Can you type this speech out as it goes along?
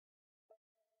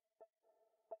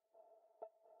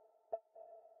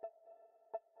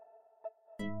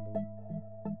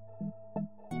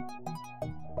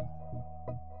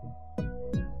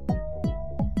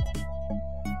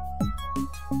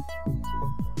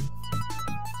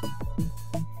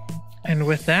And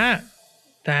with that,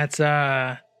 that's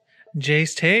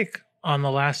Jay's take on The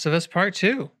Last of Us Part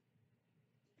 2.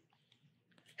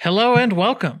 Hello and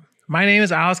welcome. My name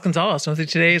is Alex Gonzalez. And with me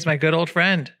today is my good old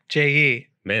friend, J.E.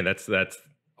 Man, that's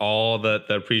all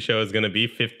the pre-show is going to be.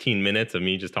 15 minutes of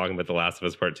me just talking about The Last of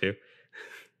Us Part 2.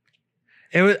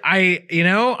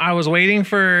 I was waiting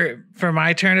for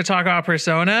my turn to talk about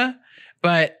Persona,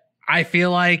 but I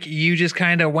feel like you just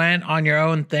kind of went on your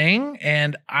own thing,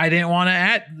 and I didn't want to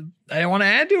add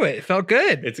to it. It felt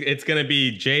good. It's going to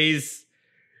be Jay's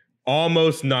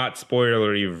almost not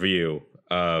spoilery review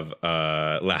of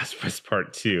Last of Us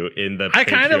Part 2 in the I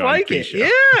kind of like pre-show.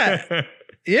 it. Yeah.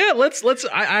 Yeah, let's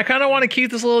I kind of want to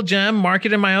keep this little gem, mark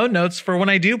it in my own notes for when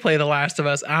I do play The Last of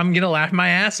Us. I'm going to laugh my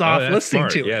ass off listening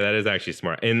to it. Yeah, that is actually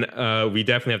smart. And we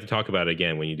definitely have to talk about it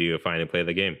again when you do finally play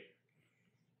the game.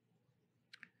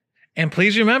 And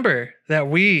please remember that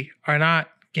we are not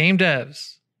game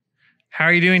devs. How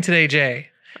are you doing today, Jay?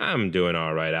 I'm doing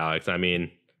all right, Alex. I mean,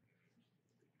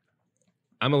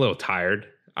 I'm a little tired.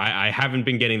 I haven't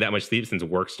been getting that much sleep since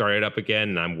work started up again,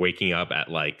 and I'm waking up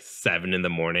at like 7 in the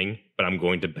morning, but I'm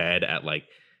going to bed at like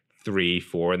 3,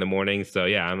 4 in the morning. So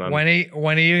yeah, I'm when are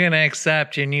you going to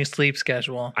accept your new sleep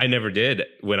schedule? I never did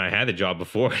when I had the job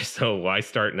before, so why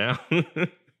start now?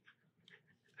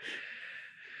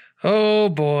 Oh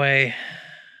boy.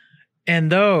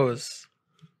 And those,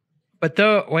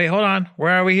 wait, hold on.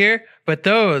 Where are we here? But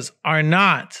those are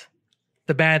not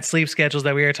the bad sleep schedules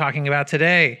that we are talking about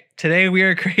today. Today we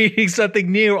are creating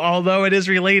something new, although it is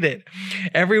related.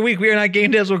 Every week, We Are Not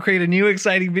Game Devs will create a new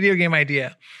exciting video game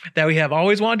idea that we have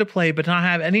always wanted to play, but not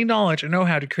have any knowledge or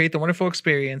know-how to create the wonderful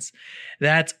experience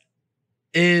that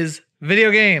is video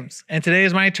games. And today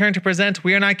is my turn to present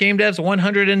We Are Not Game Devs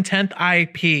 110th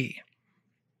IP.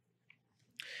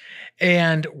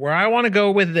 And where I want to go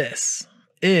with this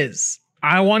is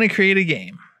I want to create a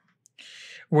game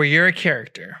where you're a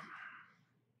character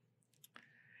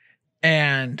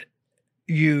and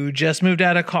you just moved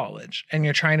out of college and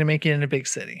you're trying to make it in a big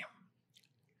city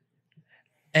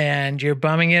and you're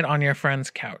bumming it on your friend's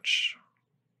couch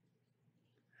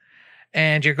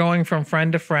and you're going from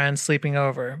friend to friend, sleeping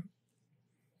over.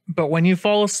 But when you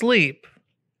fall asleep,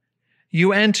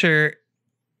 you enter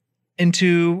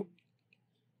into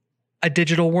a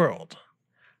digital world,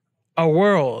 a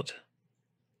world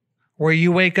where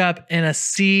you wake up in a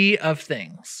sea of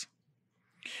things.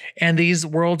 And these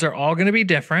worlds are all going to be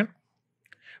different.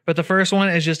 But the first one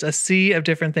is just a sea of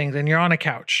different things. And you're on a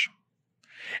couch.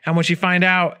 And what you find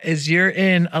out is you're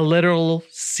in a literal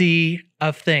sea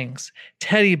of things.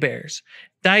 Teddy bears,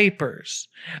 diapers,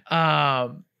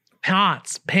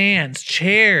 pots, pans,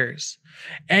 chairs.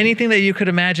 Anything that you could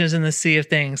imagine is in the sea of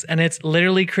things. And it's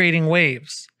literally creating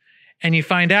waves. And you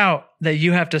find out that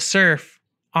you have to surf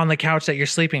on the couch that you're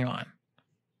sleeping on.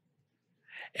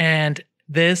 And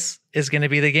this is going to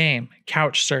be the game,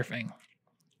 couch surfing.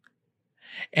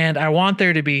 And I want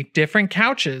there to be different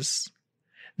couches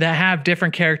that have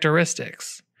different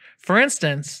characteristics. For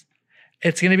instance,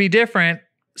 it's going to be different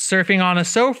surfing on a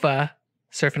sofa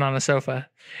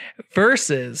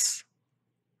versus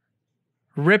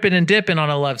ripping and dipping on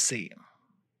a love seat.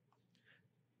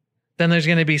 Then there's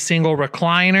going to be single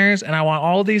recliners, and I want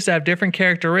all these to have different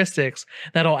characteristics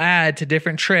that'll add to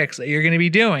different tricks that you're going to be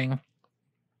doing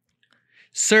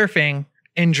surfing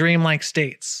in dreamlike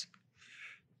states.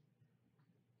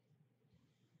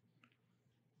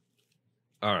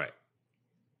 All right.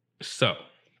 So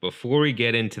before we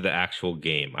get into the actual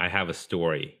game, I have a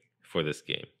story for this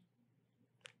game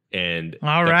and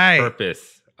the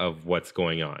purpose of what's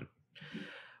going on.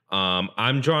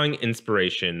 I'm drawing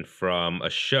inspiration from a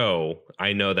show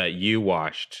I know that you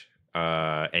watched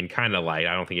and kind of liked.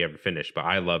 I don't think you ever finished, but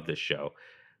I love this show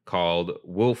called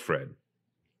Wilfred.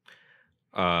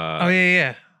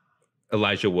 Yeah.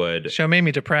 Elijah Wood. Show made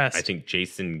me depressed. I think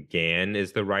Jason Gann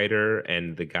is the writer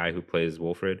and the guy who plays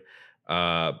Wilfred.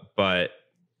 But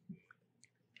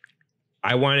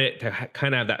I want it to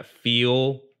kind of have that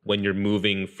feel when you're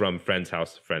moving from friend's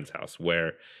house to friend's house,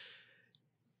 where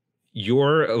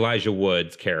you're Elijah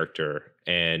Wood's character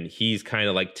and he's kind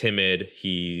of like timid.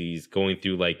 He's going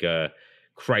through like a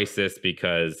crisis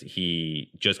because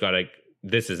he just got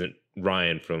this isn't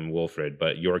Ryan from Wilfred,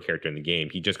 but your character in the game.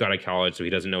 He just got out of college, so he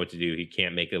doesn't know what to do. He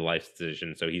can't make a life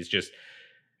decision. So he's just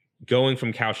going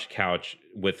from couch to couch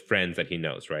with friends that he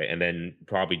knows, right? And then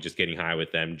probably just getting high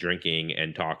with them, drinking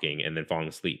and talking, and then falling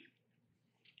asleep.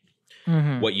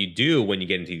 Mm-hmm. What you do when you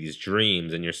get into these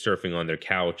dreams and you're surfing on their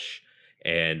couch,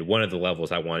 and one of the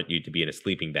levels I want you to be in a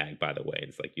sleeping bag, by the way.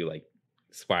 It's like you like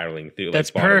spiraling through,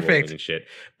 that's like perfect and shit.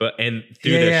 But and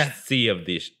through the sea of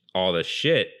all this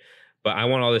shit. But I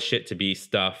want all this shit to be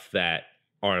stuff that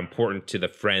are important to the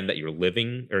friend that you're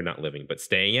living or not living, but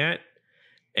staying at.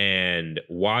 And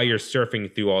while you're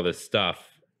surfing through all this stuff,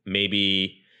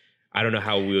 maybe I don't know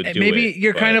how we would do it. Maybe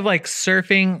you're kind of like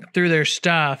surfing through their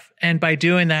stuff. And by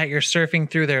doing that, you're surfing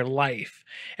through their life.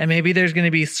 And maybe there's going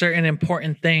to be certain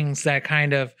important things that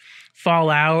kind of fall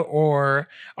out or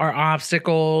are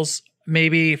obstacles.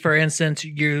 Maybe, for instance,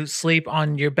 you sleep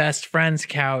on your best friend's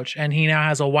couch and he now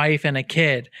has a wife and a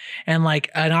kid. And like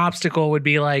an obstacle would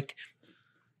be like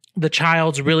the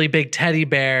child's really big teddy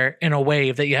bear in a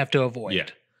wave that you have to avoid. Yeah.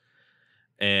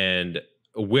 And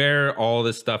where all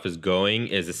this stuff is going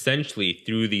is essentially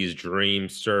through these dream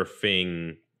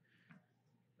surfing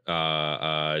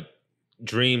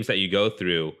dreams that you go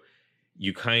through,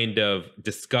 you kind of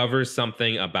discover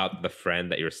something about the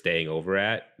friend that you're staying over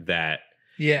at that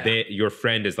your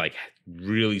friend is like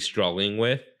really struggling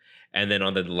with. And then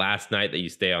on the last night that you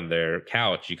stay on their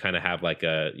couch, you kind of have like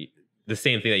the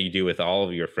same thing that you do with all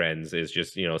of your friends is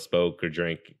just, smoke or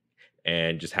drink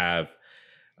and just have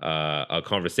a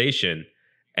conversation.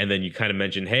 And then you kind of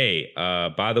mention, hey,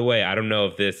 by the way, I don't know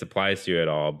if this applies to you at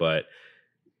all,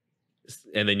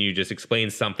 and then you just explain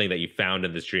something that you found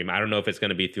in this dream. I don't know if it's going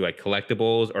to be through like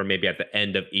collectibles or maybe at the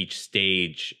end of each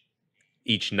stage,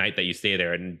 each night that you stay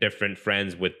there, and different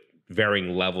friends with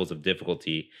varying levels of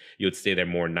difficulty, you would stay there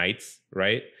more nights,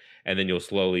 right? And then you'll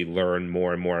slowly learn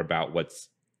more and more about what's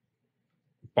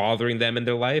bothering them in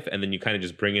their life. And then you kind of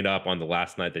just bring it up on the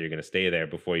last night that you're going to stay there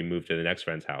before you move to the next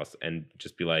friend's house and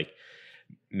just be like,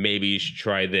 maybe you should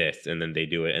try this. And then they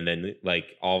do it. And then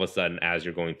like all of a sudden, as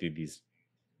you're going through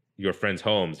your friends'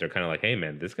 homes, they're kind of like, hey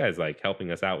man, this guy's like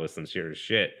helping us out with some serious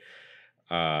shit.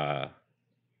 And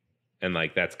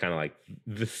like, that's kind of like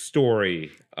the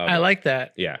story of I like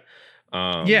that. Yeah.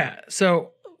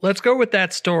 So let's go with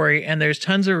that story. And there's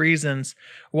tons of reasons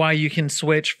why you can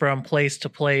switch from place to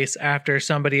place after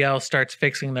somebody else starts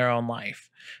fixing their own life.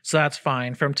 So that's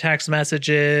fine. From text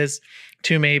messages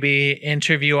to maybe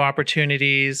interview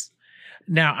opportunities.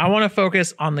 Now, I want to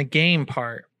focus on the game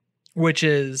part, which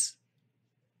is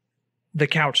the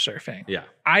couch surfing. Yeah.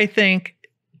 I think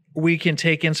we can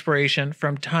take inspiration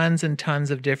from tons and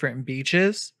tons of different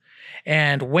beaches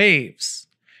and waves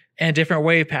and different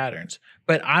wave patterns.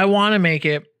 But I want to make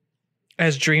it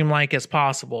as dreamlike as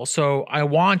possible. So I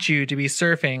want you to be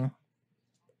surfing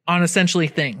on essentially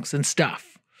things and stuff.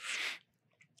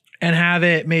 And have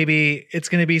it, maybe it's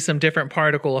going to be some different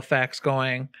particle effects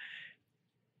going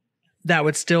that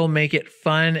would still make it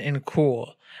fun and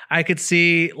cool. I could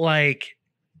see like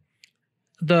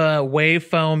the wave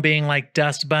foam being like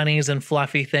dust bunnies and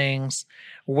fluffy things,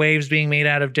 waves being made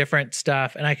out of different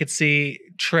stuff. And I could see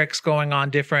tricks going on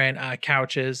different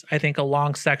couches. I think a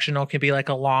long sectional can be like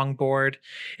a long board.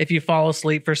 If you fall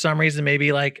asleep for some reason,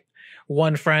 maybe like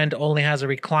one friend only has a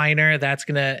recliner that's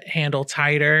going to handle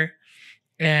tighter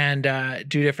and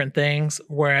do different things.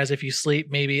 Whereas if you sleep,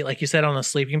 maybe like you said on a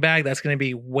sleeping bag, that's going to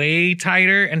be way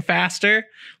tighter and faster,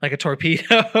 like a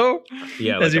torpedo.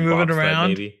 Yeah, as like you're moving around.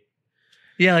 Maybe.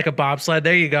 Yeah, like a bobsled.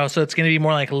 There you go. So it's going to be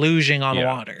more like luging on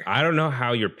water. I don't know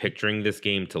how you're picturing this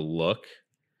game to look,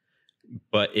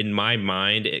 but in my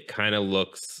mind, it kind of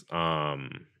looks. I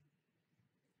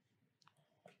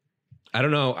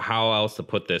don't know how else to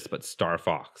put this, but Star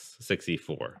Fox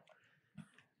 64.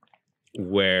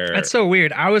 Where that's so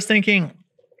weird. I was thinking,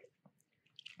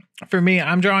 for me,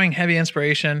 I'm drawing heavy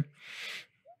inspiration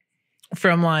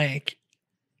from like,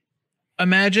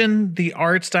 imagine the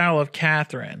art style of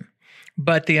Catherine,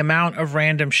 but the amount of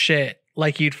random shit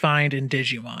like you'd find in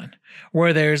Digimon,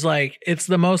 where there's like, it's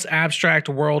the most abstract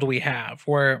world we have,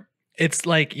 where it's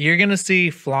like you're gonna see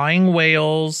flying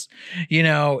whales,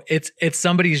 it's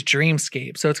somebody's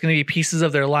dreamscape. So it's gonna be pieces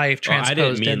of their life transposed. I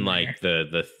didn't mean like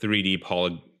the 3D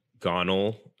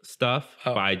polygonal stuff,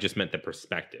 but I just meant the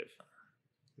perspective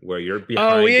where you're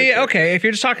behind. Okay. If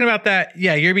you're just talking about that,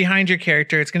 you're behind your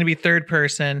character. It's going to be third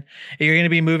person. You're going to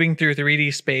be moving through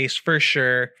 3D space for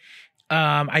sure.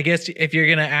 I guess if you're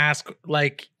going to ask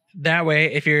like that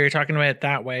way, if you're talking about it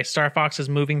that way, Star Fox is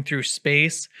moving through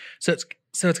space. So it's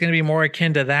going to be more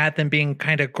akin to that than being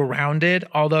kind of grounded,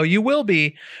 although you will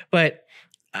be. But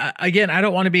again, I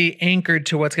don't want to be anchored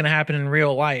to what's going to happen in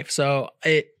real life. So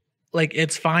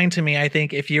it's fine to me, I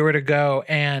think, if you were to go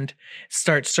and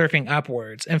start surfing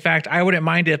upwards. In fact, I wouldn't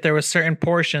mind it if there was certain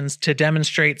portions to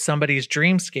demonstrate somebody's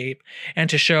dreamscape and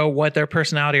to show what their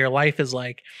personality or life is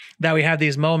like, that we have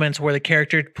these moments where the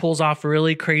character pulls off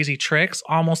really crazy tricks,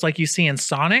 almost like you see in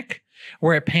Sonic,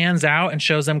 where it pans out and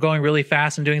shows them going really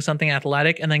fast and doing something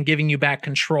athletic and then giving you back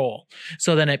control.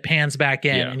 So then it pans back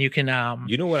in and you can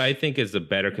you know what I think is a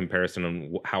better comparison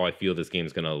on how I feel this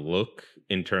game's going to look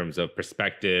in terms of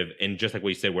perspective, and just like what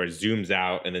you said, where it zooms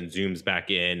out and then zooms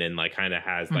back in and like kind of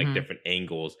has like different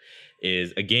angles,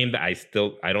 is a game that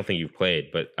I don't think you've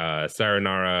played, but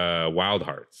Sayonara Wild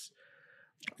Hearts.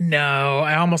 No,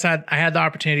 I had the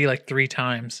opportunity like 3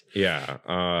 times. Yeah,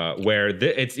 where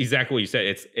it's exactly what you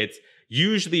said. It's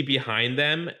usually behind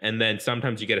them, and then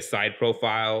sometimes you get a side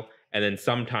profile, and then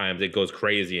sometimes it goes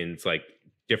crazy and it's like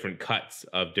different cuts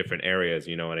of different areas.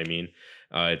 You know what I mean?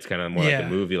 It's kind of more like a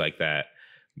movie like that.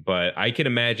 But I can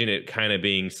imagine it kind of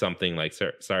being something like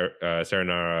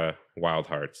Sayonara Wild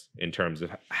Hearts in terms of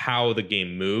how the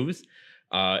game moves.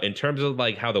 In terms of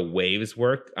like how the waves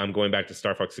work, I'm going back to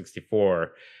Star Fox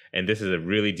 64, and this is a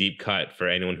really deep cut for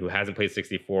anyone who hasn't played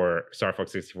Star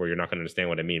Fox 64. You're not going to understand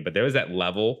what I mean, but there was that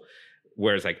level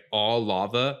where it's like all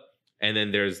lava, and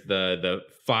then there's the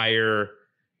fire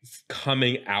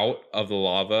coming out of the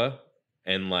lava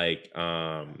and like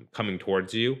coming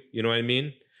towards you. You know what I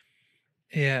mean?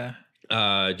 Yeah.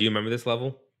 Do you remember this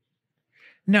level?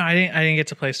 No, I didn't get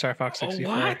to play Star Fox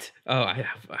 64. Oh, what? Oh, I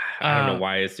don't know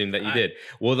why I assumed that you did.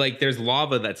 Well, like there's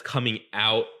lava that's coming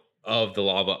out of the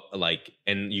lava, like,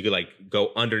 and you could like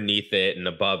go underneath it and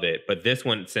above it. But this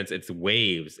one, since it's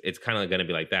waves, it's kind of going to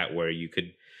be like that, where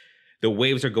the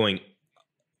waves are going.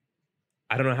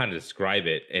 I don't know how to describe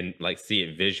it and like see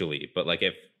it visually, but like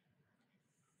if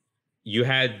you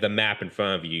had the map in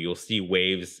front of you, you'll see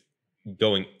waves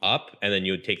going up, and then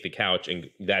you would take the couch, and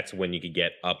that's when you could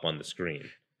get up on the screen.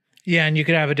 Yeah, and you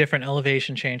could have a different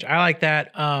elevation change. I like that.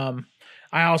 I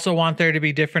also want there to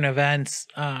be different events.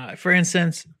 For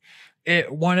instance,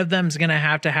 one of them's going to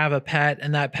have a pet,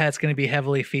 and that pet's going to be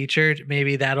heavily featured.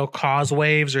 Maybe that'll cause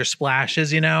waves or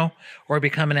splashes, or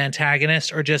become an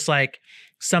antagonist, or just like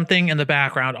something in the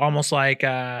background, almost like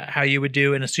how you would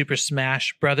do in a Super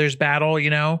Smash Brothers battle,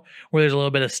 where there's a little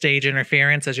bit of stage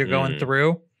interference as you're going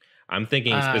through. I'm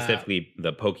thinking specifically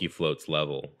the Poke Floats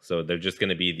level. So they're just going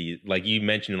to be like you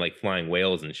mentioned, like flying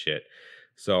whales and shit.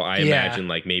 So I imagine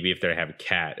like maybe if they have a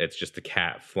cat, it's just a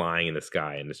cat flying in the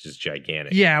sky and it's just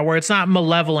gigantic. Yeah, where it's not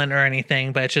malevolent or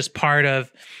anything, but it's just part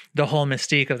of the whole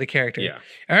mystique of the character. Yeah.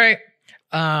 All right.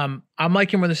 I'm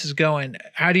liking where this is going.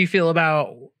 How do you feel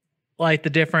about like the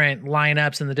different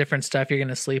lineups and the different stuff you're going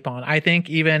to sleep on? I think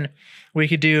even we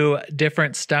could do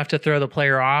different stuff to throw the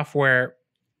player off, where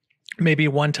maybe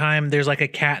one time there's like a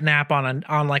cat nap on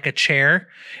like a chair,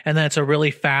 and then it's a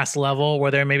really fast level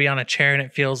where they're maybe on a chair, and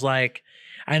it feels like,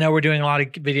 I know we're doing a lot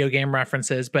of video game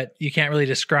references, but you can't really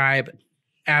describe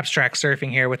abstract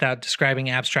surfing here without describing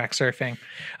abstract surfing.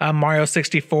 Mario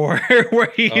 64,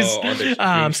 where he's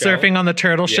surfing on the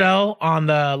turtle shell on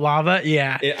the lava.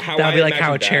 Yeah, that'd be like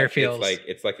how a chair feels.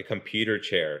 It's like a computer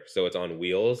chair, so it's on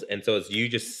wheels, and so it's you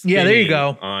just there you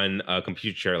go on a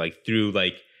computer chair, like through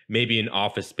like maybe an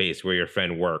office space where your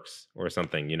friend works or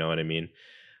something. You know what I mean?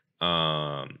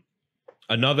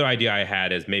 Another idea I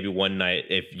had is maybe one night,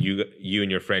 if you and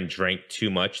your friend drank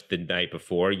too much the night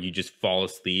before, you just fall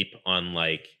asleep on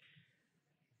like,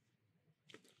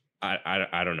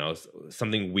 I don't know,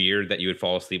 something weird that you would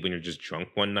fall asleep when you're just drunk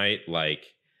one night,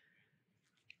 like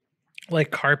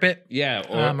carpet. Yeah,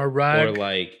 or a rug, or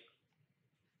like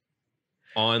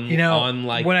on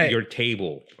like your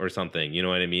table or something. You know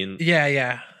what I mean?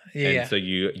 Yeah. So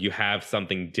you have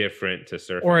something different to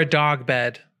surf or on. a dog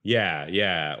bed.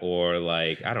 Yeah. Or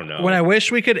like, I don't know. What I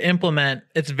wish we could implement,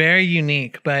 it's very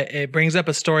unique, but it brings up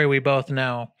a story we both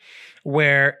know,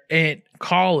 where the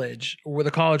college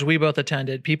we both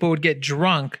attended, people would get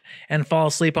drunk and fall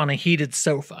asleep on a heated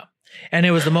sofa. And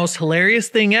it was the most hilarious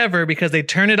thing ever, because they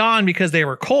turn it on because they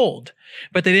were cold,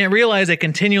 but they didn't realize it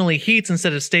continually heats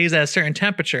instead of stays at a certain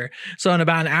temperature. So in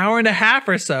about an hour and a half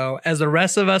or so, as the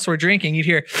rest of us were drinking, you'd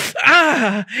hear,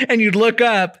 and you'd look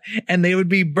up and they would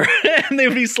be burnt, and they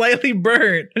would be slightly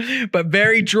burnt, but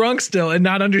very drunk still and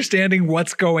not understanding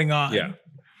what's going on. Yeah.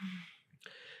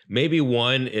 Maybe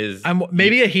one is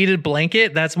maybe a heated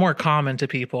blanket. That's more common to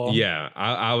people. Yeah,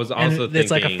 I was also thinking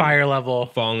it's like a fire level.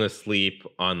 Falling asleep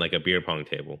on like a beer pong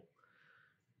table.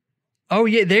 Oh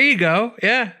yeah, there you go.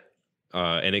 Yeah.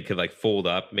 And it could like fold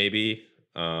up maybe.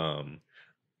 Oh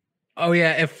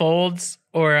yeah, it folds.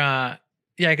 Or I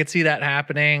could see that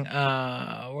happening.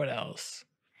 What else?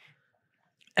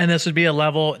 And this would be a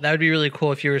level that would be really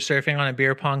cool if you were surfing on a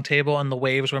beer pong table and the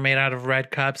waves were made out of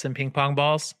red cups and ping pong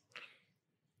balls.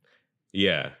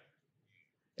 Yeah.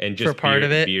 And just for part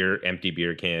of it, empty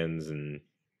beer cans and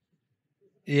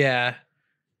yeah.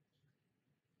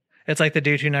 It's like the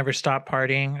dude who never stopped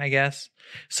partying, I guess.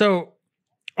 So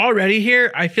already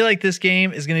here, I feel like this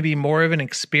game is going to be more of an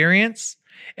experience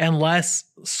and less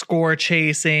score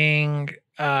chasing.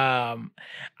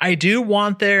 I do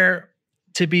want there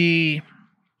to be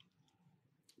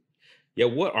Yeah,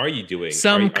 what are you doing?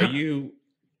 some. Are you?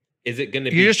 Is it going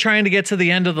to You're be just trying to get to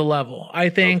the end of the level. I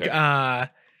think okay?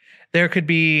 there could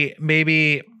be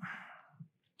maybe.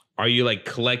 Are you like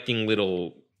collecting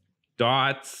little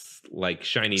dots, like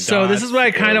shiny So this is dots, what I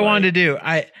or kind of wanted to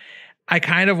like do. I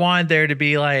kind of want there to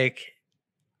be like,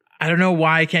 I don't know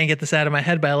why I can't get this out of my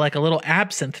head, but like a little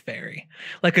absinthe fairy,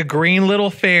 like a green little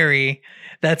fairy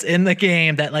that's in the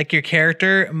game that like your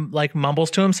character like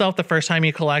mumbles to himself the first time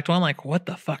you collect one, like, what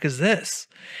the fuck is this?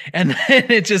 And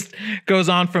then it just goes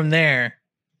on from there.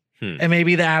 Hmm. And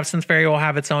maybe the absinthe fairy will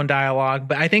have its own dialogue,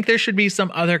 but I think there should be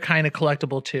some other kind of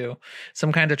collectible too.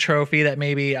 Some kind of trophy that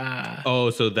maybe Oh,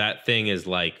 so that thing is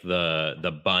like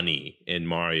the bunny in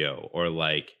Mario, or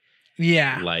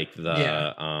yeah. like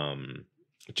Yeah. the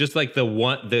just like the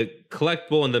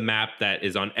collectible in the map that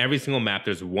is on every single map.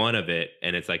 There's one of it,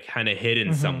 and it's like kind of hidden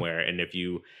Mhm. somewhere. And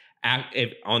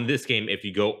if on this game, if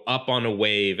you go up on a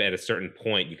wave at a certain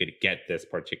point, you could get this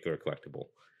particular collectible.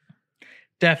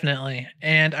 Definitely.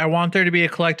 And I want there to be a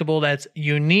collectible that's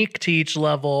unique to each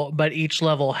level, but each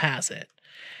level has it.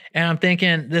 And I'm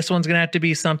thinking this one's going to have to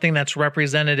be something that's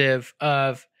representative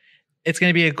of, it's going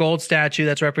to be a gold statue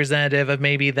that's representative of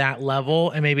maybe that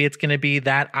level. And maybe it's going to be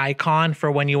that icon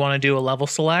for when you want to do a level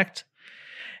select.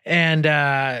 And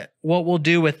what we'll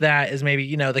do with that is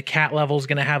maybe, the cat level is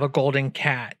going to have a golden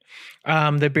cat.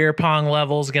 The beer pong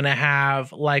level is going to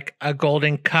have like a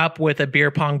golden cup with a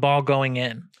beer pong ball going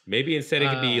in. Maybe instead it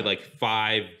could be like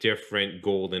 5 different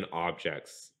golden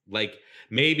objects. Like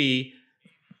maybe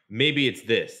it's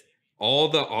this. All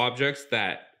the objects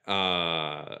that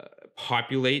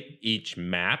populate each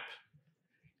map,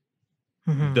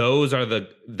 those are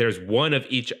there's one of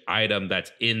each item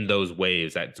that's in those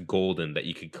waves that's golden that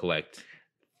you could collect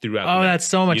throughout the map. That's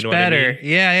so much You know what I better.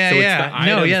 mean? Yeah, So yeah. it's the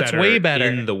items it's that way are better.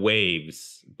 in the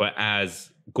waves, but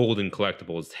as golden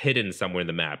collectibles hidden somewhere in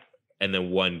the map, and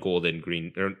then one golden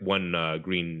green or one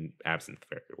green absinthe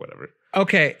fairy or whatever.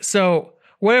 Okay, so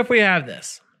what if we have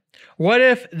this? What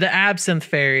if the absinthe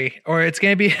fairy, or it's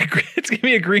gonna be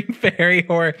a green fairy,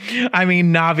 or I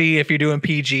mean Navi if you're doing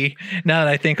PG. Now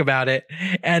that I think about it,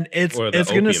 and it's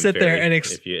gonna sit there and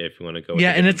if you want to go, with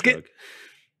and it's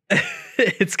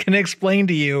it's gonna explain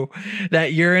to you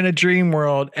that you're in a dream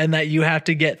world and that you have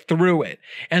to get through it,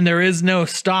 and there is no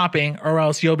stopping, or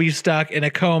else you'll be stuck in a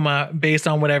coma based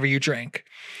on whatever you drink.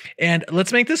 And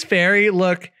let's make this fairy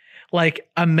look like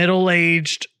a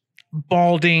middle-aged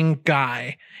balding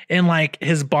guy in like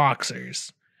his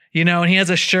boxers, and he has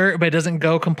a shirt, but it doesn't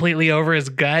go completely over his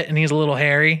gut. And he's a little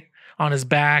hairy on his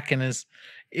back, and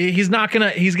he's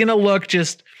gonna look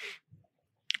just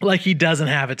like he doesn't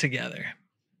have it together.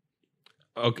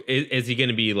 Okay, is he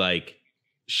gonna be like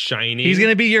shiny? He's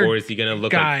gonna be your or is he gonna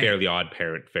look guy. like Fairly Odd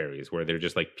Parent fairies, where they're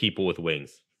just like people with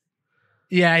wings?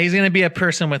 Yeah, he's gonna be a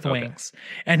person with wings,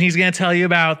 and he's gonna tell you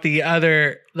about the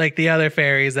other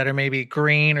fairies that are maybe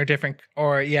green or different,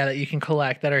 or that you can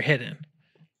collect that are hidden.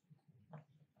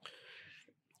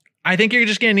 I think you're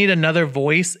just gonna need another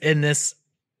voice in this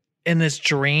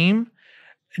dream,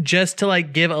 just to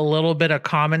like give a little bit of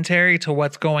commentary to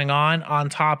what's going on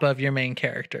top of your main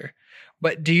character.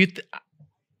 But do you?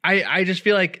 I just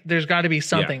feel like there's got to be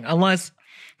something, unless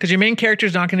because your main character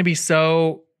is not going to be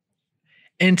so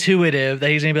intuitive that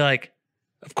he's gonna be like,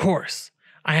 of course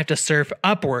I have to surf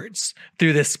upwards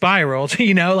through this spiral.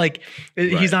 He's not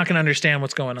gonna understand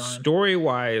what's going on. Story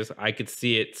wise, I could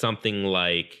see it something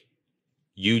like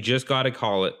you just got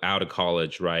out of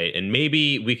college, right? And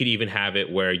maybe we could even have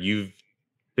it where you've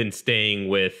been staying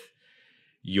with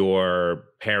your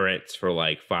parents for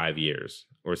like 5 years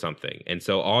or something, and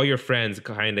so all your friends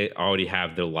kind of already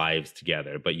have their lives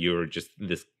together, but you're just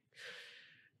this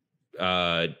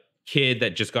kid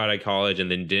that just got out of college and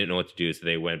then didn't know what to do, so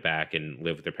they went back and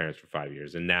lived with their parents for 5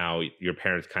 years, and now your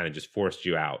parents kind of just forced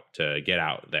you out to get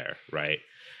out there, right?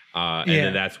 And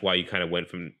then that's why you kind of went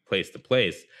from place to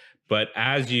place. But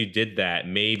as you did that,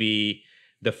 maybe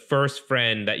the first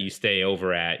friend that you stay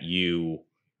over at, you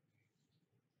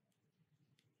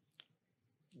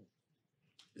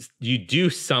do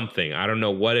something. I don't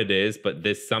know what it is, but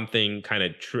this something kind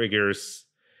of triggers.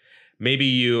 Maybe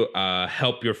you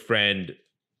help your friend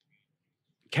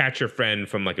catch your friend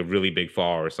from like a really big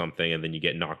fall or something, and then you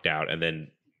get knocked out, and then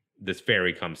this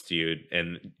fairy comes to you,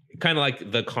 and kind of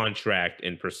like the contract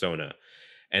in Persona,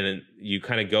 and then you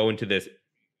kind of go into this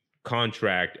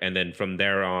contract, and then from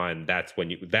there on, that's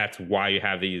why you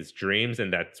have these dreams,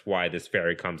 and that's why this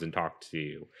fairy comes and talks to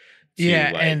you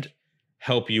to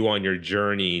help you on your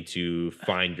journey to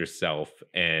find yourself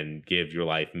and give your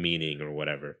life meaning or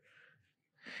whatever.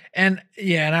 And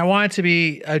yeah, and I want it to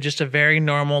be just a very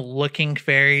normal looking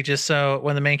fairy, just so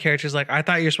when the main character's like, I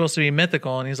thought you're supposed to be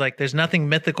mythical. And he's like, there's nothing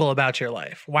mythical about your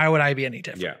life. Why would I be any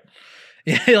different?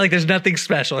 Yeah. Yeah, like there's nothing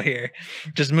special here.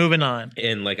 Just moving on.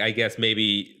 And like, I guess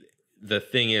maybe the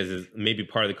thing is maybe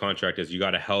part of the contract is you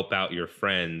got to help out your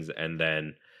friends, and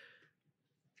then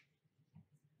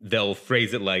they'll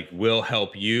phrase it like, we'll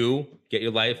help you get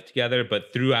your life together.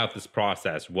 But throughout this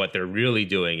process, what they're really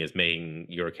doing is making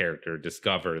your character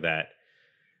discover that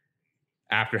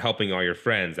after helping all your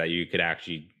friends, that you could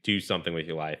actually do something with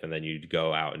your life, and then you'd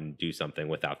go out and do something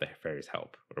without the fairy's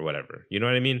help or whatever. You know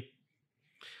what I mean?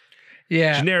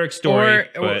 Yeah. Generic story.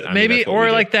 But maybe,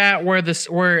 or like that,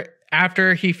 where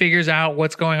after he figures out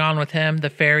what's going on with him, the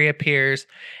fairy appears,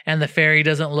 and the fairy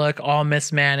doesn't look all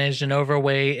mismanaged and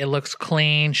overweight. It looks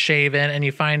clean shaven, and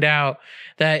you find out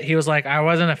that he was like, I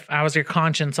was your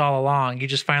conscience all along. You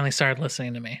just finally started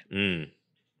listening to me.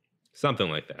 Something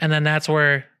like that. And then that's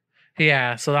where,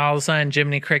 yeah. So all of a sudden,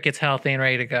 Jiminy Cricket's healthy and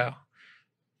ready to go.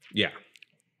 Yeah.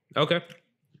 Okay.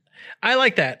 I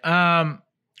like that.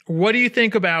 What do you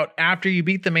think about after you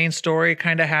beat the main story,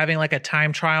 kind of having like a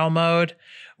time trial mode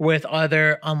with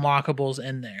other unlockables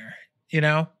in there, you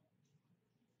know?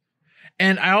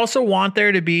 And I also want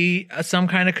there to be some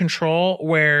kind of control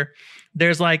where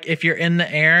there's like, if you're in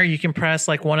the air, you can press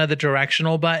like one of the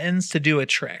directional buttons to do a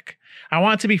trick. I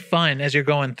want it to be fun as you're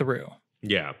going through.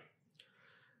 Yeah.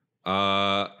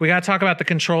 We got to talk about the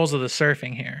controls of the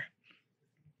surfing here.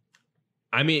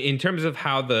 I mean, in terms of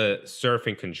how the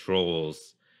surfing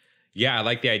controls, yeah, I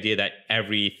like the idea that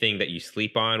everything that you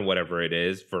sleep on, whatever it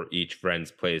is, for each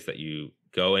friend's place that you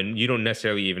go, and you don't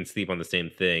necessarily even sleep on the same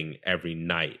thing every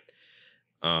night.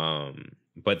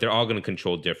 But they're all going to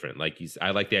control different. Like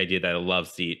I like the idea that a love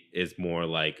seat is more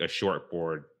like a short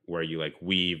board where you like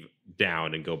weave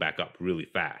down and go back up really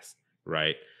fast,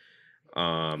 right?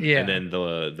 Yeah. And then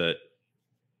the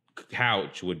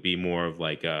couch would be more of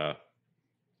like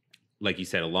you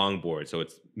said, a longboard, so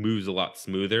it moves a lot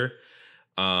smoother.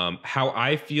 How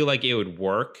I feel like it would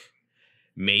work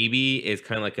maybe is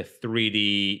kind of like a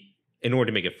 3D, in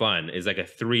order to make it fun, is like a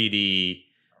 3D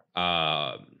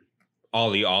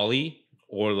Ollie Ollie,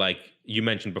 or like you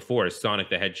mentioned before, Sonic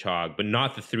the Hedgehog, but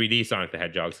not the 3D Sonic the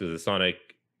Hedgehog, because the Sonic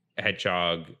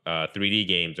Hedgehog 3D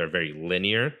games are very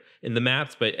linear in the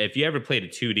maps. But if you ever played a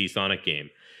 2D Sonic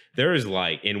game, there is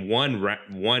like in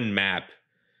one map,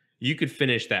 you could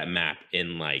finish that map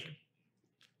in like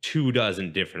 24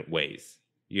 different ways.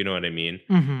 You know what I mean?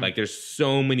 Mm-hmm. Like there's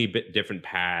so many different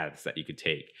paths that you could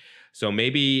take. So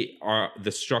maybe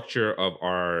the structure of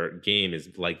our game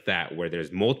is like that, where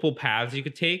there's multiple paths you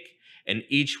could take, and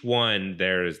each one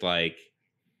there's like,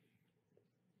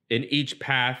 in each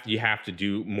path you have to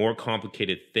do more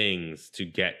complicated things to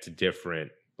get to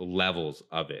different levels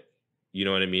of it. You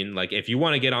know what I mean? Like if you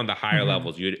want to get on the higher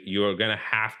levels, you're gonna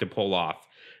have to pull off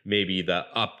maybe the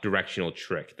up directional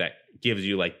trick that gives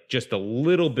you like just a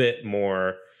little bit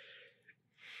more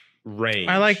range.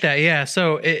 I like that. Yeah.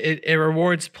 So it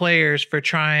rewards players for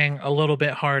trying a little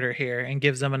bit harder here and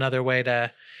gives them another way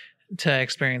to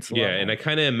experience the level. And I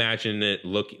kind of imagine it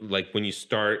look like when you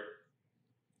start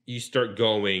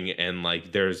going, and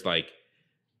like there's like,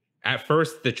 at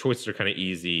first the choices are kind of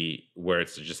easy, where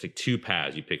it's just like two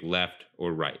paths, you pick left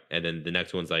or right, and then the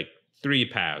next one's like three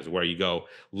paths where you go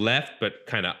left but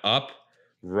kind of up,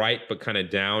 right but kind of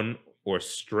down, or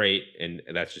straight, and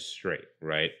that's just straight,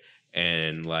 right?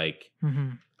 And like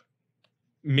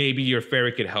maybe your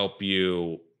fairy could help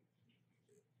you,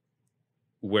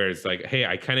 where it's like, hey,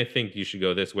 I kind of think you should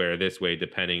go this way or this way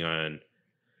depending on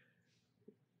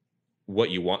what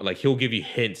you want. Like he'll give you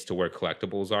hints to where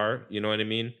collectibles are, you know what I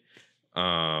mean?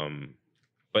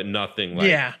 But nothing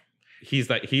like, he's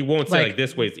like, he won't say like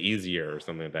this way is easier or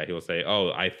something like that. He'll say,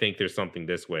 oh, I think there's something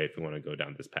this way if you want to go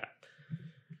down this path.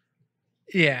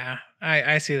 Yeah,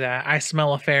 I see that. I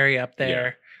smell a fairy up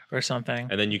there or something.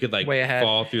 And then you could like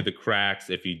fall through the cracks.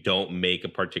 If you don't make a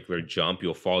particular jump,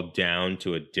 you'll fall down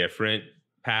to a different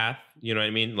path. You know what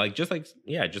I mean? Like just like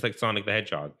Sonic the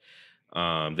Hedgehog,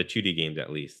 the 2D games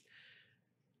at least.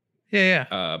 Yeah.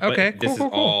 But okay. This is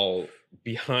all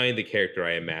behind the character,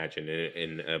 I imagine,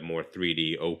 in a more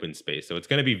 3D open space. So it's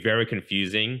going to be very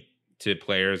confusing to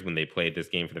players when they play this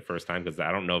game for the first time, because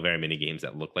I don't know very many games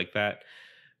that look like that.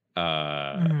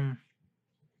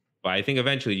 But I think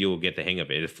eventually you will get the hang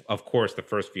of it. Of course, the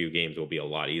first few games will be a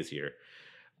lot easier.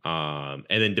 And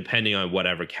then depending on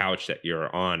whatever couch that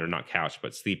you're on, or not couch,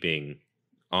 but sleeping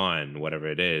on, whatever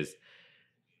it is,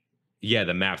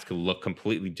 the maps could look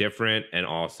completely different. And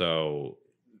also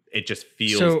it just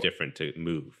feels So different to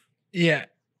move. yeah,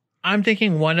 I'm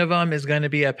thinking one of them is going to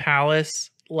be a palace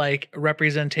like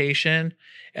representation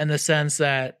in the sense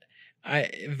that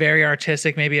very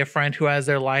artistic, maybe a friend who has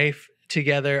their life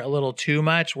together a little too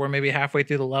much, where maybe halfway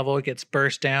through the level it gets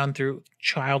burst down through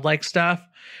childlike stuff.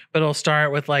 But it'll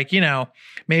start with like,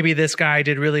 maybe this guy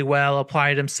did really well,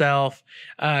 applied himself,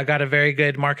 got a very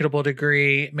good marketable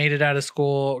degree, made it out of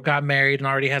school, got married, and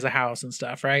already has a house and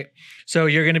stuff, right? So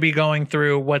you're going to be going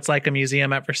through what's like a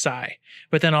museum at Versailles,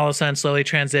 but then all of a sudden slowly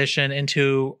transition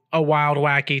into a wild,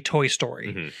 wacky Toy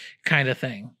Story kind of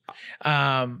thing.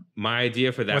 My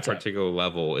idea for that particular up?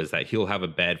 level is that he'll have a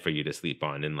bed for you to sleep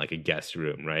on in like a guest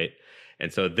room, right?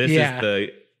 And so this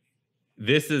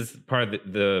is part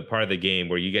of the part of the game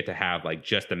where you get to have like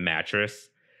just a mattress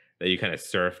that you kind of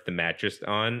surf the mattress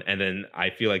on, and then I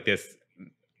feel like this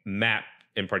map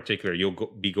in particular,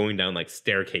 you'll be going down like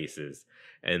staircases,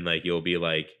 and like you'll be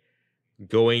like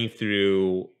going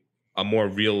through a more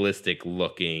realistic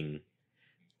looking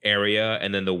area,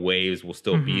 and then the waves will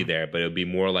still be there, but it'll be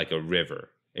more like a river.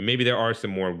 And maybe there are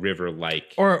some more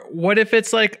river-like. Or what if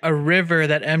it's like a river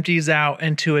that empties out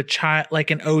into like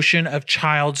an ocean of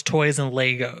child's toys and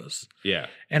Legos? Yeah.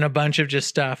 And a bunch of just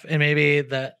stuff. And maybe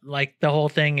the whole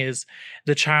thing is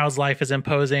the child's life is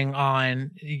imposing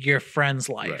on your friend's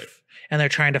life. Right. And they're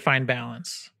trying to find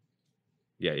balance.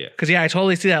 Yeah, yeah. Because I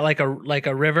totally see that like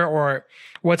a river, or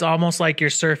what's almost like you're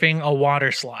surfing a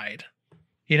water slide,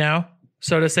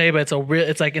 so to say, but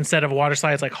it's like instead of a water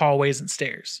slide, it's like hallways and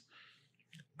stairs.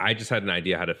 I just had an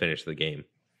idea how to finish the game.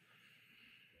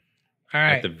 All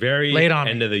right. At the very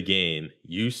end of the game,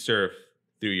 you surf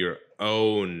through your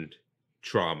own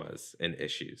traumas and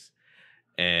issues.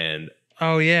 And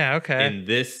oh yeah, okay. In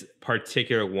this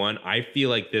particular one, I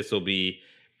feel like this will be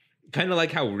kind of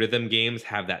like how rhythm games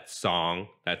have that song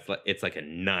it's like a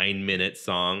 9-minute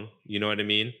song. You know what I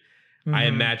mean? I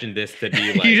imagine this to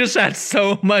be like... You just had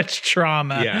so much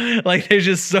trauma. Yeah. Like there's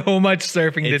just so much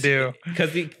surfing to do.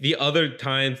 Because the other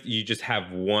times you just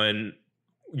have one...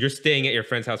 You're staying at your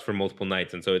friend's house for multiple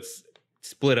nights, and so it's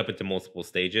split up into multiple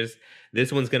stages.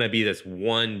 This one's going to be this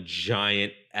one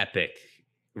giant epic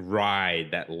ride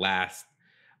that lasts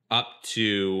up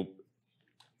to,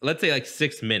 let's say, like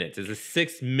 6 minutes. It's a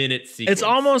 6-minute sequence.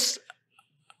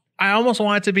 I almost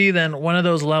want it to be then one of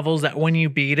those levels that when you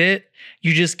beat it,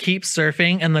 you just keep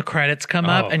surfing and the credits come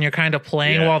up and you're kind of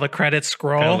playing while the credits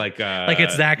scroll. Like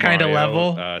it's that kind of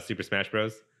level. Super Smash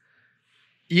Bros.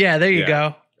 Yeah, there you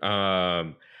go.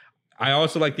 I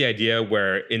also like the idea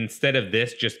where instead of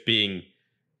this just being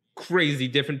crazy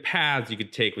different paths you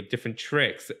could take with different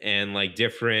tricks and like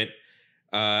different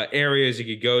areas you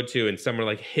could go to, and some are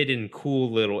like hidden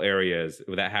cool little areas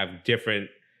that have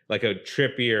different, like a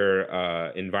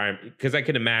trippier environment. Because I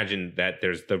can imagine that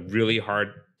there's the really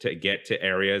hard to get to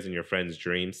areas in your friend's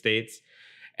dream states,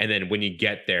 and then when you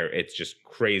get there, it's just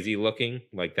crazy looking.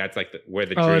 Like that's like where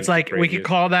the it's like we could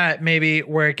call that maybe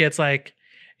where it gets like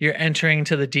you're entering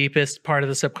to the deepest part of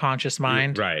the subconscious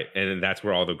mind, right? And that's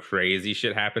where all the crazy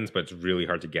shit happens, but it's really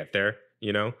hard to get there.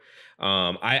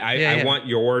 I want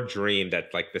your dream,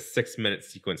 that like the 6-minute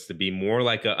sequence, to be more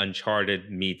like a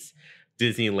Uncharted meets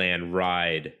Disneyland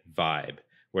ride vibe,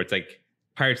 where it's like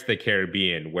Pirates of the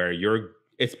Caribbean, where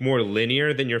it's more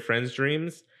linear than your friend's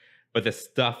dreams, but the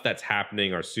stuff that's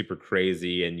happening are super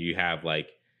crazy, and you have like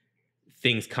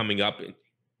things coming up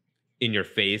in your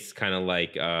face, kind of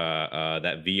like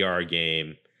that VR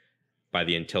game by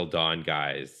the Until Dawn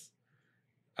guys.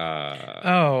 Last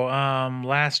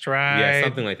Ride. Yeah,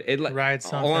 something like that. Ride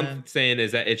something. All I'm saying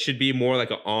is that it should be more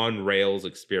like an on rails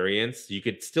experience. You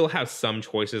could still have some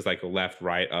choices like left,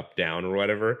 right, up, down, or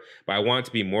whatever, but I want it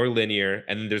to be more linear.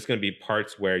 And then there's going to be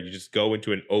parts where you just go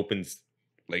into an open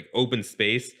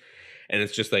space, and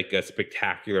it's just like a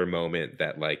spectacular moment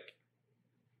that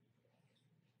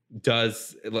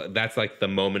that's like the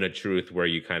moment of truth where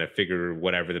you kind of figure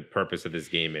whatever the purpose of this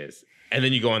game is. And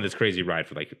then you go on this crazy ride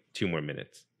for like 2 more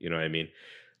minutes. You know what I mean?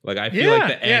 Like I feel like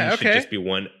the end should just be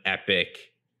one epic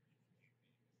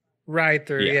ride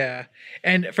through. Yeah.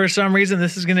 And for some reason,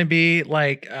 this is going to be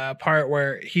like a part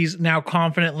where he's now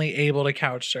confidently able to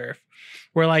couch surf,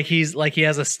 where like he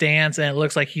has a stance and it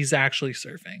looks like he's actually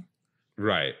surfing.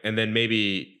 Right. And then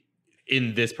maybe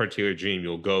in this particular dream,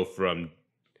 you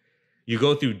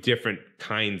go through different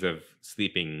kinds of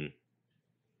sleeping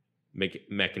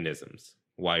mechanisms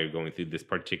while you're going through this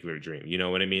particular dream. You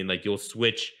know what I mean? Like you'll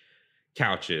switch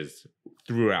couches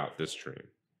throughout this dream.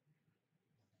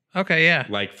 Okay, yeah.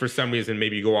 Like for some reason,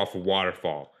 maybe you go off a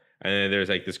waterfall, and then there's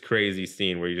like this crazy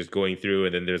scene where you're just going through,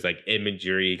 and then there's like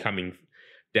imagery coming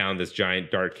down this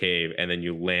giant dark cave, and then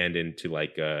you land into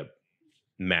like a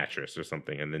mattress or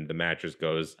something, and then the mattress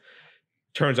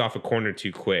turns off a corner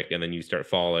too quick, and then you start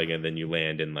falling, and then you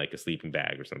land in like a sleeping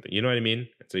bag or something. You know what I mean?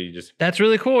 So you just That's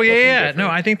really cool. Yeah. different. No,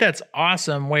 I think that's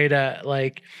awesome way to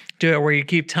like do it where you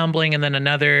keep tumbling and then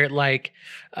another like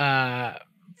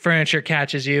furniture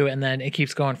catches you and then it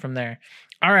keeps going from there.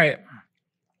 All right.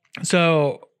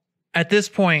 So at this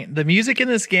point, the music in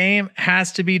this game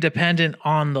has to be dependent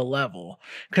on the level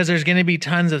because there's going to be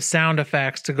tons of sound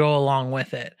effects to go along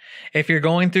with it. If you're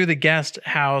going through the guest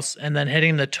house and then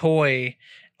hitting the toy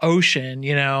ocean,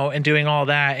 you know, and doing all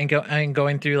that and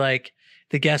going through like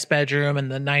the guest bedroom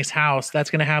and the nice house, that's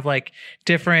going to have like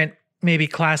different, maybe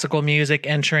classical music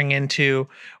entering into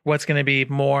what's going to be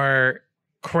more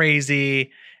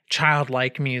crazy,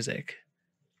 childlike music.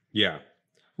 Yeah.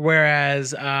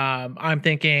 Whereas I'm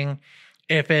thinking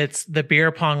if it's the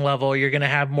beer pong level, you're going to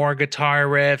have more guitar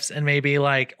riffs and maybe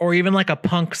like, or even like a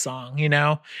punk song, you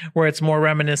know, where it's more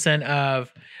reminiscent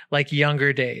of like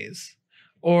younger days.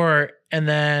 And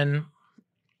then,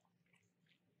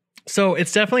 so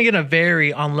it's definitely going to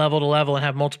vary on level to level and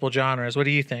have multiple genres. What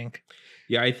do you think?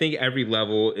 Yeah, I think every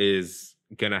level is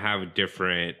going to have a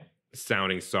different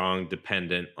sounding song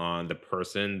dependent on the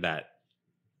person that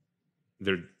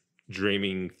they're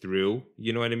dreaming through,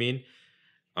 you know what I mean?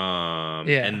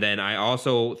 Yeah. And then I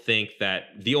also think that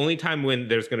the only time when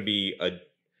there's going to be a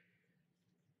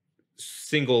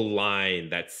single line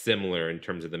that's similar in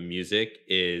terms of the music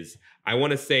is, I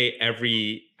want to say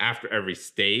after every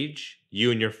stage,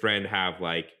 you and your friend have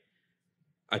like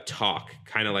a talk,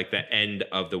 kind of like the end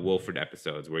of the Wilfred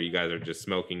episodes where you guys are just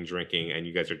smoking, drinking, and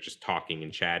you guys are just talking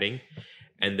and chatting.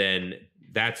 And then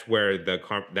that's where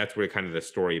kind of the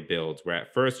story builds, where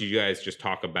at first you guys just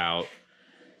talk about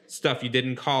stuff you did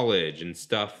in college and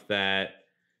stuff that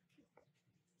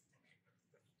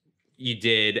you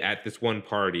did at this one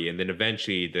party, and then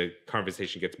eventually the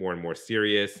conversation gets more and more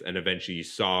serious, and eventually you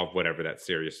solve whatever that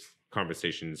serious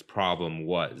conversation's problem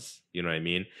was, you know what I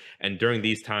mean? And during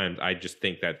these times, I just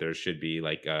think that there should be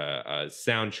like a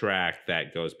soundtrack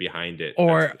that goes behind it,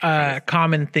 or a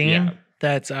common theme. Yeah.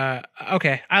 That's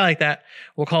okay. I like that.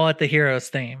 We'll call it the hero's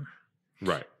theme.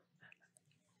 Right.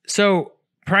 So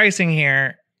pricing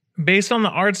here, based on the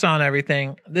art style and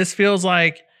everything, this feels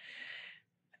like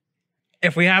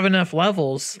if we have enough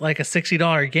levels, like a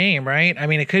 $60 game, right? I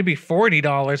mean, it could be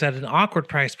 $40 at an awkward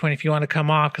price point if you want to come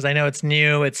off, because I know it's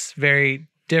new, it's very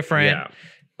different. Yeah.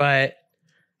 But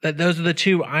those are the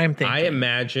two I'm thinking. I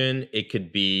imagine it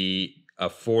could be a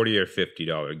 $40 or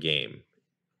 $50 game.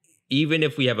 Even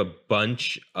if we have a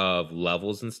bunch of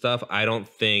levels and stuff, I don't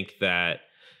think that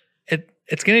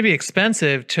it's going to be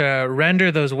expensive to render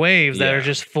those waves that are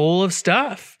just full of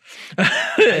stuff.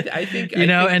 I think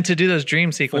and to do those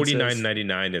dream sequences.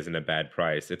 $49.99 isn't a bad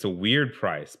price. It's a weird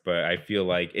price, but I feel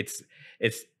like it's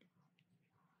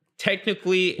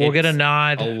technically we'll get a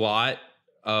nod. A lot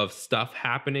of stuff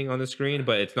happening on the screen,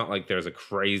 but it's not like there's a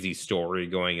crazy story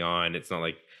going on. It's not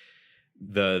like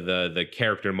the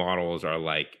character models are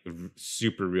like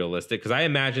super realistic, because I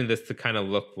imagine this to kind of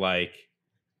look like,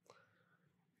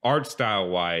 art style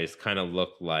wise, kind of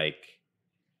look like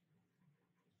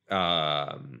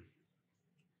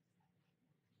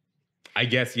I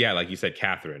guess, yeah, like you said,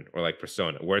 Catherine, or like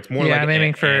Persona, where it's more like I'm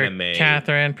aiming for anime.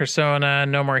 Catherine, Persona,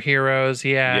 No More Heroes.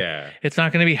 Yeah. It's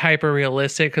not going to be hyper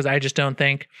realistic, because I just don't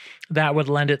think that would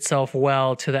lend itself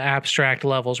well to the abstract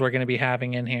levels we're going to be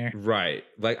having in here. Right.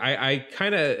 Like I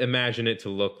kind of imagine it to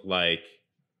look like,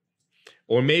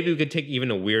 or maybe we could take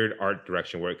even a weird art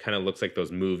direction where it kind of looks like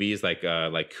those movies, like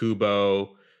Kubo,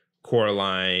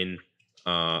 Coraline,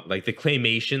 like the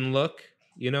claymation look.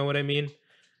 You know what I mean?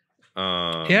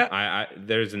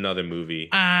 There's another movie.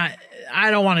 I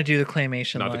don't want to do the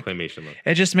claymation look. Not the claymation look.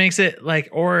 It just makes it like,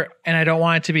 and I don't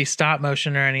want it to be stop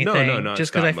motion or anything. No,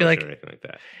 just because I feel like or anything like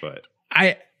that. But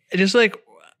I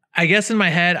guess in my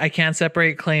head I can't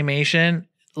separate claymation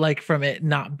like from it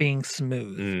not being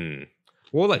smooth.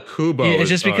 Well, like Kubo, it's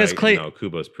just because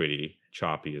Kubo's pretty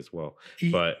choppy as well.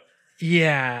 But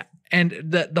yeah, and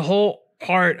the whole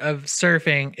part of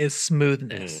surfing is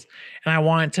smoothness, and I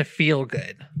want it to feel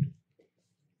good.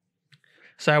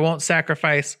 So I won't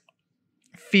sacrifice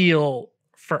feel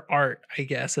for art, I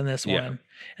guess, in this one,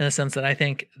 in the sense that I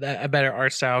think that a better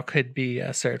art style could be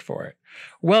served for it.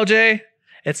 Well, Jay,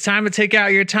 it's time to take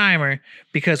out your timer,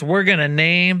 because we're going to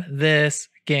name this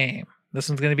game. This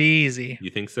one's going to be easy.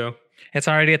 You think so? It's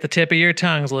already at the tip of your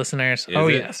tongues, listeners. Is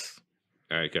it? Yes.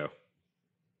 All right, go.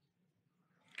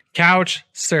 Couch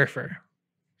surfer.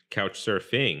 Couch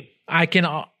surfing.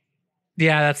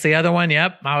 Yeah, that's the other one.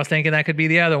 Yep. I was thinking that could be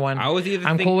the other one.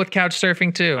 I'm cool with couch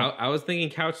surfing too. I was thinking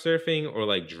couch surfing, or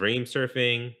like dream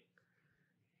surfing,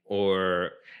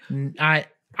 or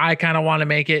I kind of want to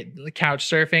make it couch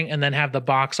surfing and then have the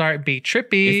box art be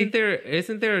trippy.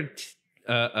 Isn't there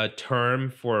a term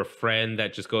for a friend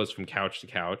that just goes from couch to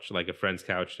couch, like a friend's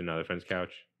couch to another friend's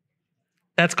couch?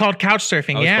 That's called couch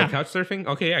surfing. Oh, yeah. It's called couch surfing?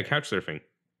 Okay, yeah, couch surfing.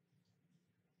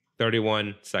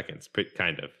 31 seconds,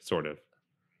 kind of, sort of.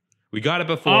 We got it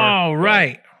before. Oh,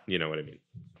 right. You know what I mean.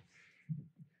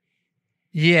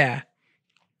 Yeah.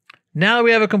 Now that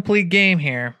we have a complete game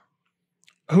here,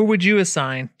 who would you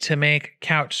assign to make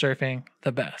couch surfing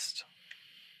the best?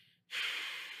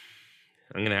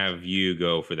 I'm going to have you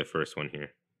go for the first one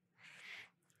here.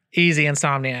 Easy,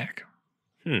 Insomniac.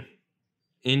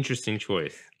 Interesting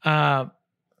choice.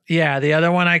 Yeah, the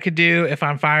other one I could do if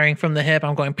I'm firing from the hip,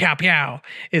 I'm going pow pow,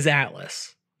 is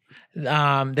Atlas.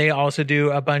 They also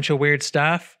do a bunch of weird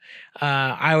stuff.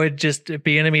 I would just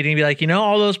be in a meeting and be like,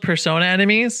 all those Persona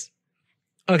enemies?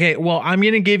 Okay, well, I'm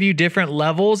going to give you different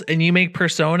levels and you make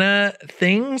Persona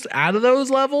things out of those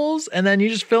levels and then you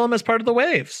just fill them as part of the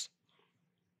waves.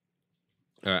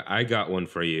 I got one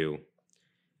for you.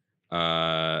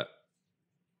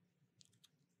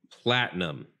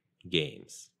 Platinum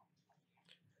Games.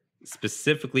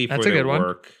 Specifically for their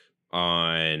work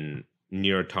on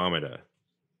Nier Automata.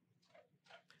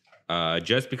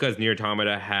 Just because Nier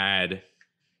Automata had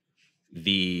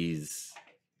these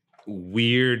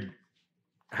weird...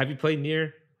 Have you played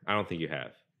Nier? I don't think you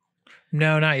have.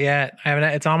 No, not yet. I haven't.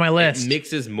 It's on my list. It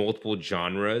mixes multiple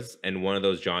genres, and one of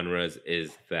those genres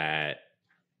is that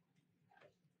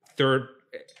third...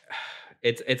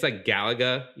 It's like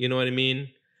Galaga, you know what I mean?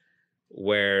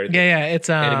 Where it's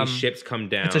enemy ships come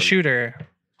down. It's a shooter.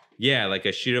 Yeah, like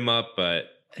a shoot 'em up, but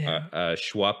a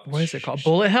shmup. What is it called?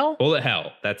 Bullet Hell? Bullet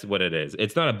Hell. That's what it is.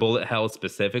 It's not a Bullet Hell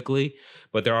specifically,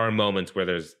 but there are moments where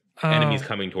there's enemies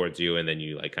coming towards you, and then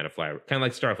you like kind of fly, kind of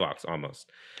like Star Fox almost.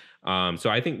 So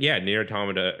I think Nier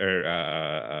Automata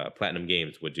or Platinum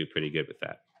Games would do pretty good with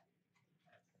that.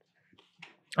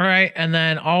 All right, and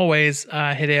then always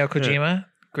Hideo Kojima.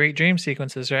 Great dream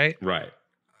sequences, right? Right.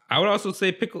 I would also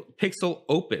say Pixel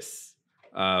Opus,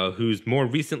 who's more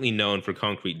recently known for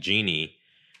Concrete Genie,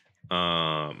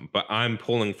 but I'm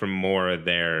pulling from more of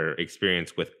their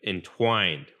experience with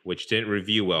Entwined, which didn't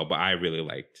review well, but I really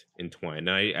liked Entwined.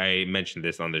 And I mentioned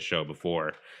this on the show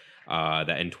before, that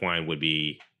Entwined would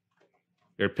be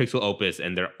their Pixel Opus,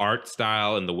 and their art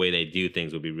style and the way they do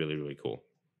things would be really, really cool.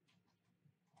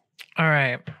 All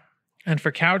right. And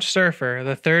for Couch Surfer,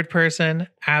 the third-person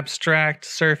abstract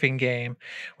surfing game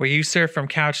where you surf from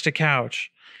couch to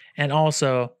couch and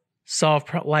also solve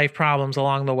life problems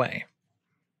along the way.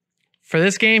 For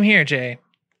this game here, Jay,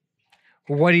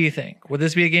 what do you think? Would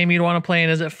this be a game you'd want to play,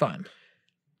 and is it fun?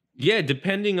 Yeah,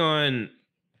 depending on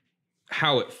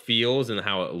how it feels and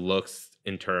how it looks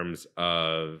in terms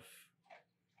of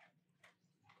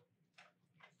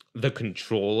the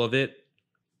control of it,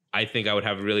 I think I would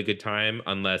have a really good time.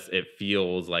 Unless it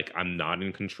feels like I'm not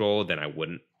in control, then I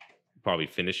wouldn't probably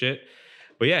finish it.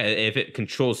 But yeah, if it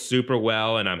controls super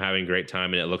well and I'm having a great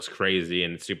time and it looks crazy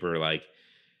and super like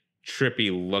trippy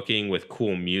looking with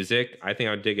cool music, I think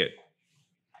I would dig it.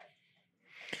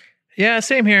 Yeah,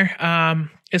 same here.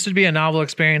 This would be a novel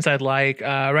experience I'd like.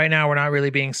 Right now, we're not really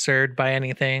being served by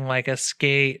anything like a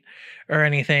skate or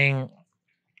anything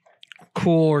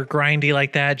cool or grindy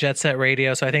like that, Jet Set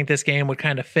Radio. So I think this game would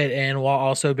kind of fit in while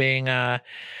also being a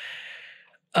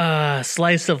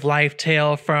slice of life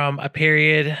tale from a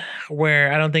period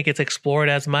where I don't think it's explored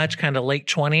as much, kind of late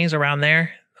 20s around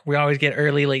there. We always get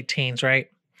early, late teens,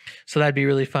 right? So that'd be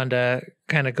really fun to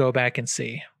kind of go back and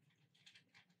see.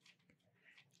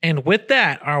 And with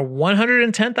that, our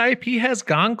 110th IP has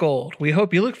gone gold. We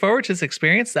hope you look forward to this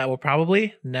experience that will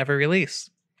probably never release.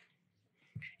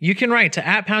 You can write to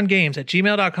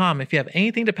 @poundgames@gmail.com if you have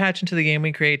anything to patch into the game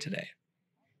we create today.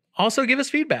 Also, give us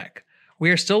feedback.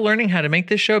 We are still learning how to make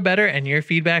this show better, and your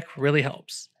feedback really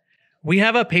helps. We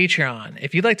have a Patreon.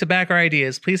 If you'd like to back our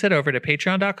ideas, please head over to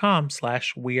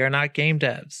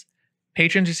patreon.com/wearenotgamedevs.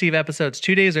 Patrons receive episodes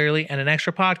 2 days early and an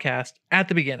extra podcast at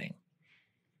the beginning,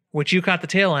 which you caught the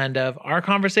tail end of our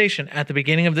conversation at the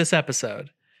beginning of this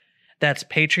episode. That's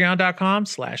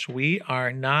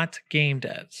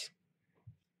patreon.com/wearenotgamedevs.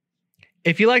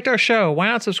 If you liked our show, why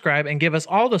not subscribe and give us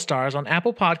all the stars on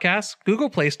Apple Podcasts, Google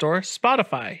Play Store,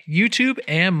 Spotify, YouTube,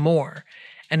 and more.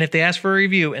 And if they ask for a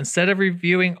review, instead of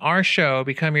reviewing our show,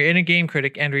 become your inner game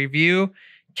critic and review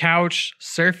Couch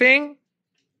Surfing.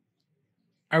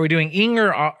 Are we doing ing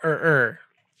or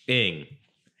Ing.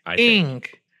 Ing.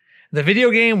 The video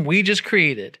game we just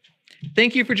created.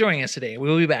 Thank you for joining us today. We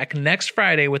will be back next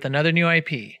Friday with another new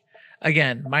IP.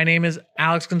 Again, my name is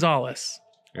Alex Gonzalez.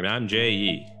 And I'm Jay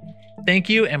Yee. Thank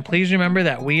you, and please remember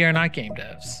that we are not game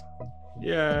devs.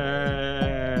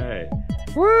 Yay!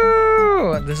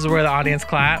 Woo! This is where the audience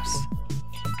claps.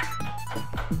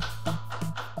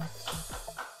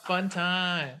 Fun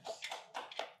times.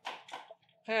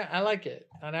 Hey, I like it.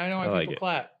 Now I know why people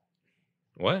clap.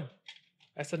 What?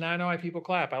 I said, now I know why people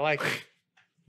clap. I like it.